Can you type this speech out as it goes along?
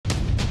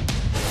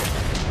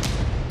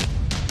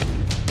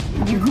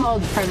You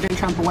called President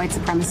Trump a white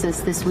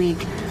supremacist this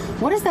week.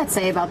 What does that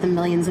say about the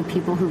millions of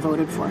people who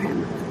voted for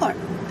him? Look,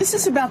 this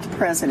is about the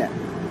president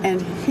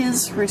and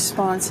his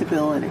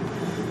responsibility.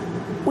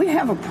 We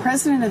have a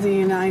president of the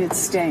United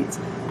States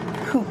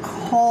who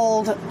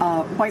called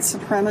white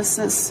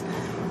supremacists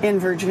in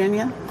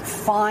Virginia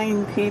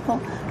fine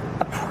people.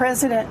 A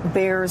president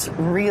bears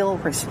real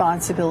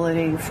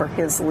responsibility for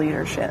his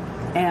leadership,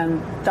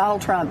 and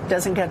Donald Trump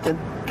doesn't get to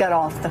get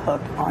off the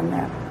hook on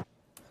that.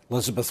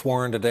 Elizabeth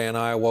Warren today in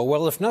Iowa.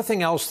 Well, if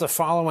nothing else, the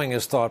following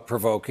is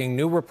thought-provoking.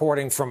 New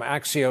reporting from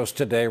Axios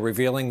today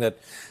revealing that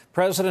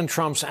President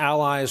Trump's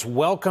allies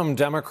welcome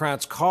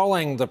Democrats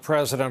calling the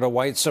president a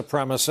white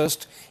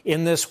supremacist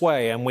in this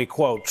way. And we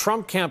quote,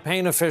 Trump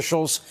campaign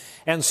officials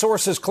and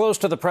sources close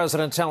to the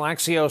president tell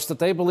Axios that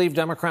they believe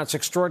Democrats'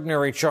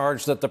 extraordinary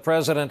charge that the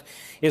president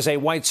is a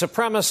white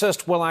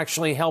supremacist will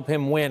actually help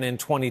him win in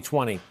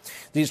 2020.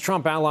 These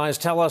Trump allies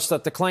tell us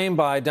that the claim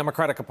by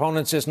Democratic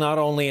opponents is not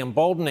only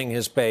emboldening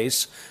his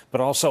base,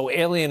 but also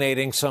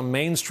alienating some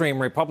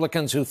mainstream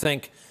Republicans who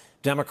think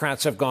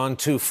Democrats have gone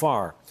too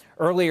far.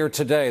 Earlier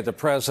today, the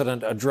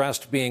president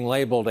addressed being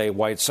labeled a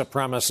white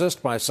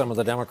supremacist by some of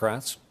the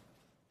Democrats.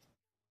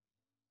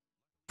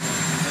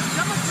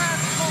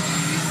 Democrats calling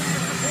you and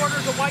your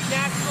supporters a white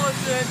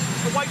nationalist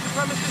and a white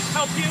supremacist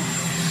help you?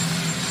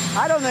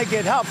 I don't think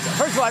it helps.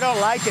 First of all, I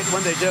don't like it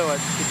when they do it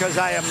because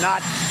I am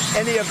not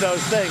any of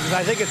those things.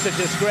 I think it's a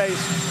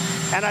disgrace.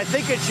 And I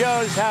think it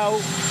shows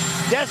how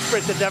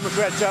desperate the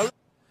Democrats are.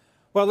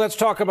 Well, let's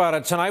talk about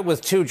it tonight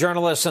with two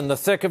journalists in the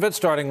thick of it,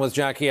 starting with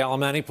Jackie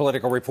Alemany,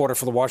 political reporter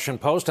for The Washington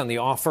Post and the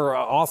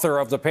author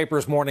of the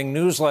paper's morning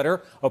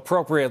newsletter,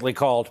 appropriately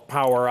called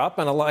Power Up,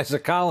 and Eliza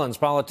Collins,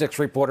 politics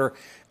reporter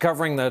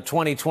covering the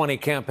 2020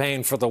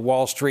 campaign for The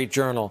Wall Street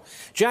Journal.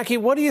 Jackie,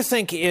 what do you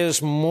think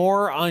is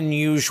more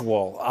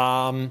unusual?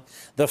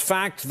 The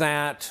fact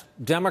that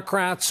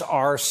Democrats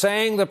are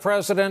saying the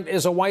president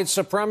is a white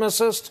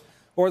supremacist,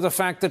 or the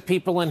fact that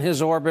people in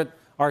his orbit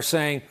are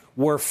saying,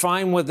 we're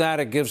fine with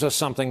that, it gives us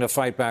something to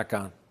fight back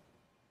on?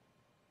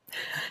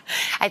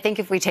 I think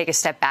if we take a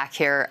step back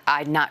here,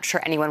 I'm not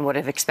sure anyone would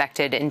have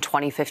expected in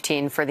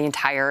 2015 for the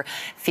entire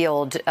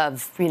field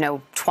of,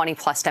 20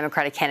 plus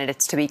Democratic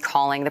candidates to be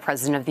calling the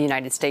president of the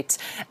United States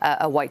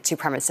a white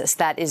supremacist.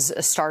 That is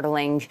a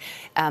startling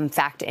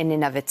fact in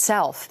and of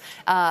itself.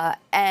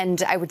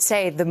 And I would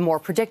say the more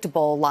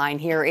predictable line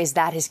here is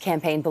that his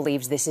campaign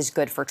believes this is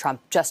good for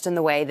Trump, just in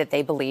the way that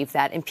they believe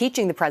that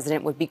impeaching the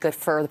president would be good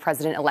for the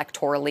president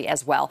electorally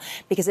as well,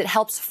 because it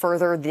helps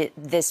further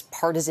this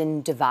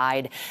partisan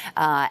divide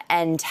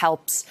and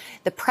helps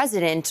the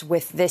president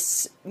with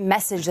this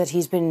message that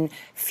he's been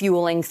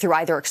fueling through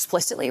either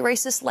explicitly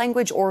racist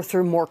language or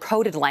through more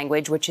coded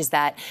language, which is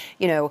that,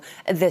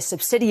 the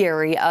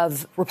subsidiary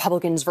of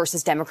Republicans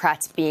versus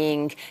Democrats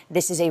being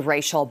this is a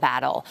racial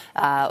battle,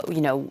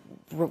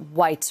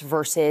 whites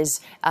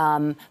versus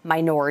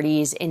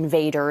minorities,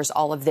 invaders,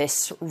 all of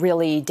this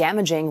really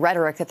damaging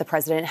rhetoric that the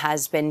president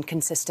has been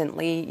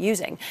consistently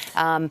using.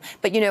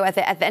 But, at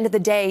the end of the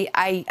day,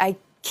 I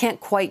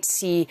can't quite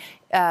see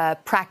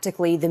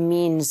practically the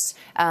means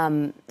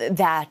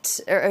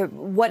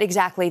what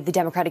exactly the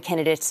Democratic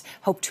candidates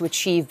hope to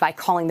achieve by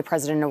calling the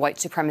president a white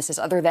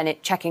supremacist, other than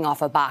it checking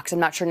off a box. I'm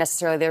not sure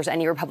necessarily there's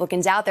any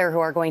Republicans out there who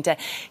are going to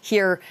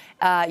hear,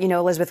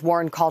 Elizabeth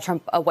Warren call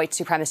Trump a white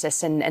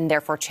supremacist and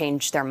therefore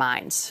change their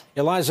minds.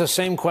 Eliza,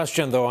 same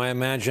question, though. I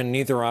imagine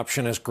neither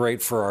option is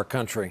great for our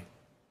country.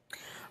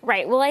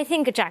 Right. Well, I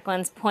think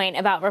Jacqueline's point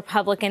about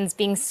Republicans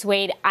being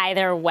swayed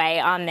either way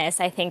on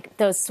this, I think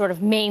those sort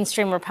of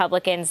mainstream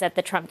Republicans that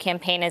the Trump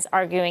campaign is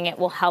arguing it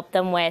will help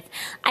them with.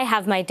 I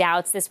have my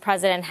doubts. This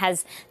president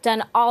has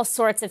done all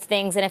sorts of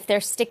things, and if they're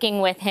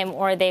sticking with him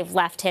or they've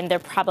left him, they're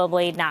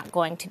probably not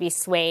going to be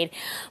swayed.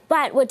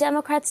 But what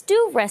Democrats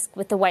do risk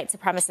with the white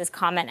supremacist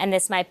comment, and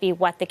this might be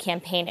what the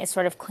campaign is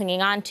sort of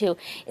clinging on to,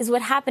 is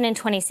what happened in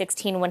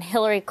 2016 when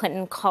Hillary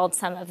Clinton called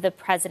some of the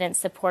president's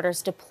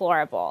supporters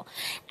deplorable.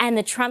 And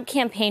the Trump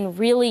campaign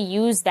really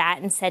used that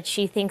and said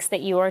she thinks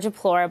that you are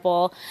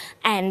deplorable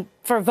and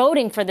for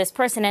voting for this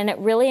person, and it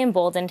really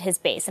emboldened his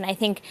base. And I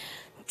think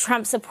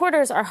Trump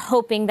supporters are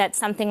hoping that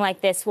something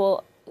like this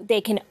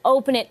they can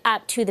open it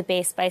up to the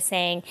base by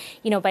saying,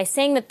 by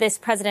saying that this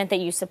president that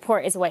you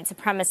support is a white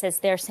supremacist,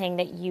 they're saying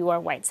that you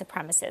are white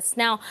supremacists.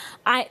 Now,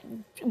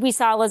 we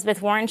saw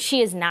Elizabeth Warren.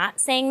 She is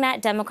not saying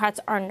that. Democrats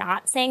are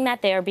not saying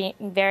that. They are being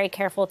very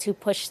careful to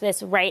push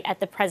this right at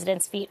the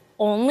president's feet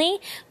only.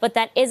 But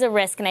that is a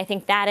risk, and I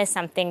think that is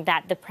something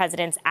that the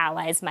president's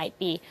allies might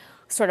be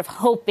sort of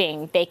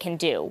hoping they can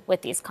do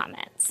with these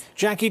comments.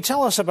 Jackie,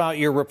 tell us about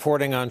your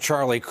reporting on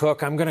Charlie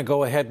Cook. I'm going to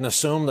go ahead and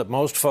assume that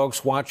most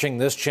folks watching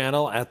this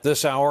channel at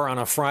this hour on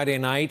a Friday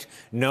night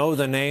know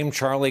the name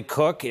Charlie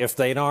Cook. If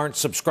they aren't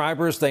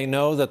subscribers, they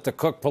know that the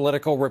Cook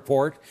Political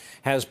Report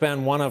has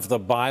been one of the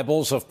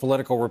Bibles of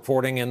political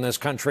reporting in this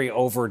country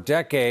over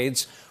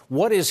decades.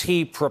 What is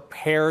he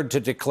prepared to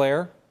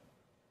declare?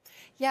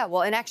 Yeah,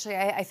 well, and actually,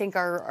 I think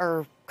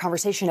our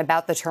conversation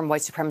about the term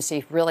white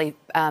supremacy really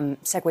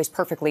segues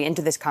perfectly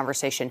into this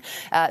conversation.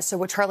 So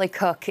what Charlie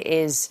Cook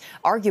is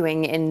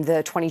arguing in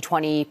the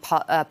 2020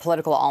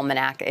 Political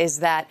Almanac is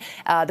that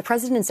the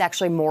president is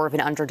actually more of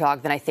an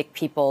underdog than I think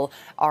people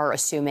are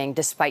assuming,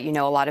 despite,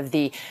 a lot of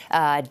the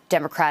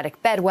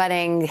Democratic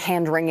bedwetting,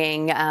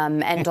 hand-wringing,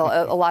 and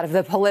a lot of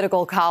the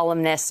political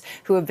columnists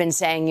who have been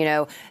saying,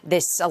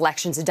 this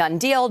election's a done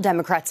deal.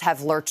 Democrats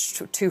have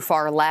lurched too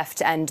far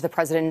left, and the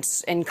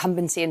president's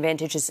incumbency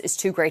advantage is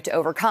too great to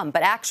overcome.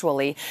 But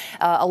actually,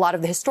 a lot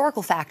of the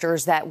historical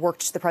factors that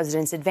worked to the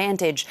president's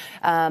advantage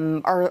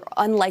are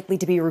unlikely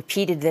to be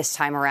repeated this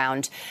time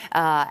around.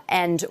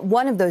 And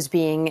one of those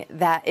being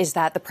that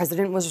the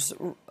president was,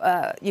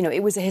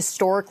 it was a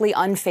historically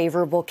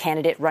unfavorable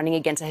candidate running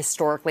against a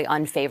historically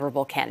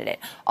unfavorable candidate,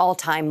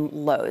 all-time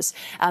lows.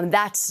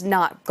 That's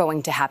not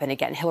going to happen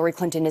again. Hillary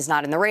Clinton is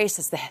not in the race.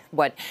 That's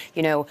what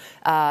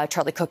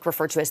Charlie Cook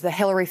referred to as the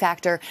Hillary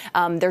factor.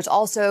 There's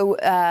also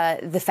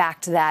the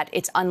fact that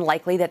it's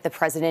unlikely that the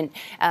president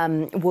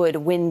would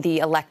win the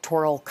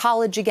Electoral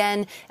College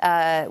again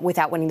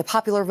without winning the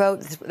popular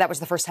vote. That was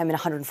the first time in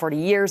 140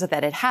 years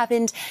that had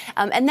happened.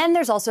 And then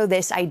there's also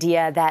this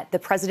idea that the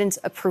president's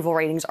approval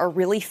ratings are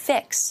really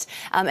fixed.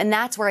 And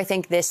that's where I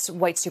think this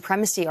white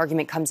supremacy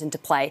argument comes into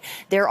play.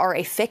 There are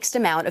a fixed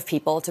amount of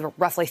people, to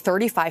roughly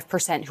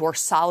 35%, who are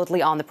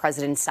solidly on the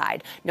president's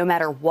side, no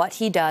matter what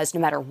he does, no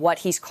matter what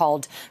he's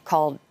called.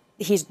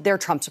 They're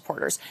Trump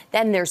supporters.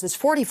 Then there's this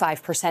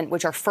 45%,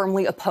 which are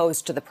firmly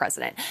opposed to the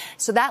president.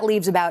 So that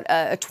leaves about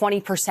a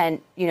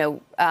 20%,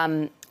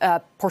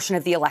 portion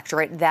of the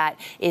electorate that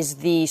is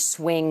the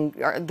swing,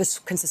 or this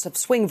consists of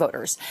swing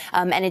voters.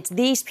 And it's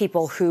these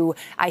people who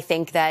I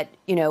think that,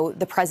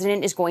 the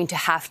president is going to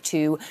have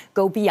to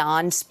go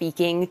beyond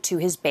speaking to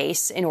his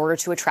base in order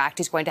to attract.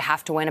 He's going to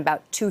have to win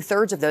about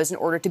 2/3 of those in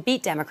order to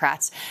beat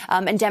Democrats.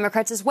 And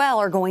Democrats as well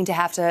are going to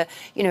have to,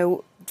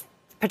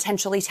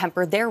 potentially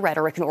temper their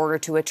rhetoric in order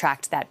to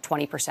attract that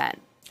 20%.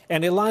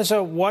 And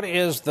Eliza, what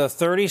is the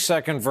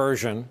 30-second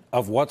version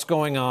of what's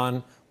going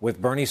on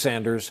with Bernie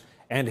Sanders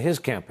and his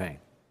campaign?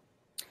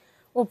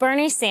 Well,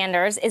 Bernie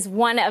Sanders is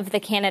one of the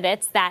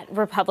candidates that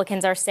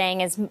Republicans are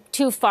saying is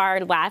too far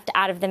left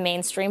out of the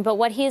mainstream. But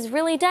what he has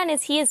really done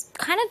is he has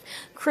kind of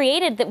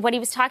created that what he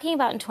was talking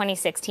about in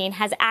 2016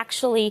 has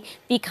actually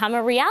become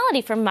a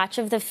reality for much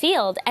of the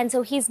field. And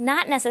so he's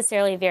not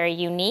necessarily very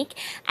unique.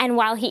 And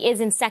while he is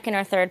in second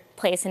or third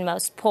place in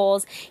most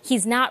polls,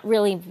 he's not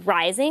really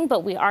rising.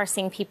 But we are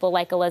seeing people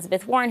like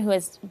Elizabeth Warren, who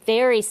has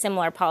very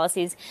similar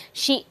policies.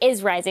 She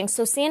is rising.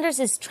 So Sanders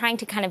is trying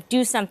to kind of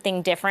do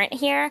something different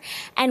here.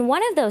 And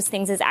one of those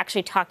things is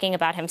actually talking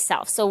about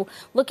himself. So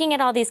looking at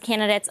all these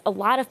candidates, a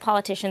lot of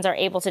politicians are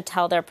able to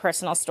tell their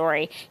personal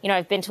story.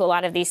 I've been to a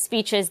lot of these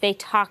speeches. They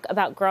talk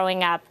about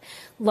growing up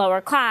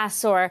lower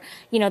class or,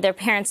 their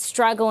parents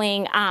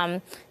struggling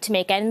to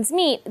make ends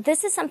meet.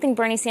 This is something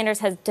Bernie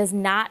Sanders does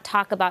not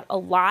talk about a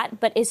lot,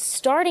 but is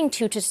starting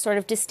to sort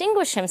of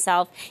distinguish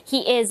himself.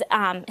 He is,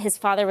 his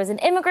father was an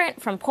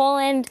immigrant from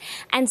Poland.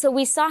 And so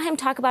we saw him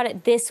talk about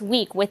it this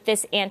week with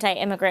this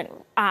anti-immigrant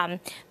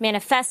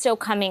manifesto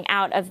coming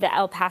out of the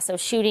El Paso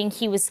shooting.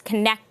 He was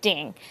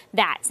connecting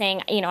that,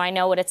 saying, I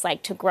know what it's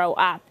like to grow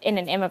up in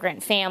an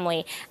immigrant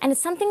family. And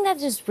it's something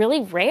that is really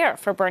rare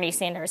for Bernie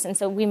Sanders. And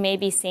so we may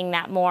be seeing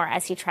that more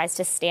as he tries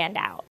to stand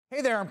out.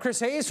 Hey there, I'm Chris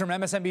Hayes from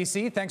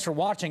MSNBC. Thanks for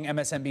watching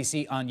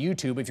MSNBC on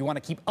YouTube. If you want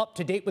to keep up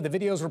to date with the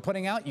videos we're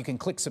putting out, you can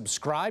click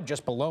subscribe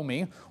just below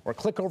me or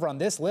click over on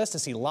this list to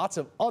see lots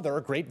of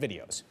other great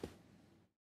videos.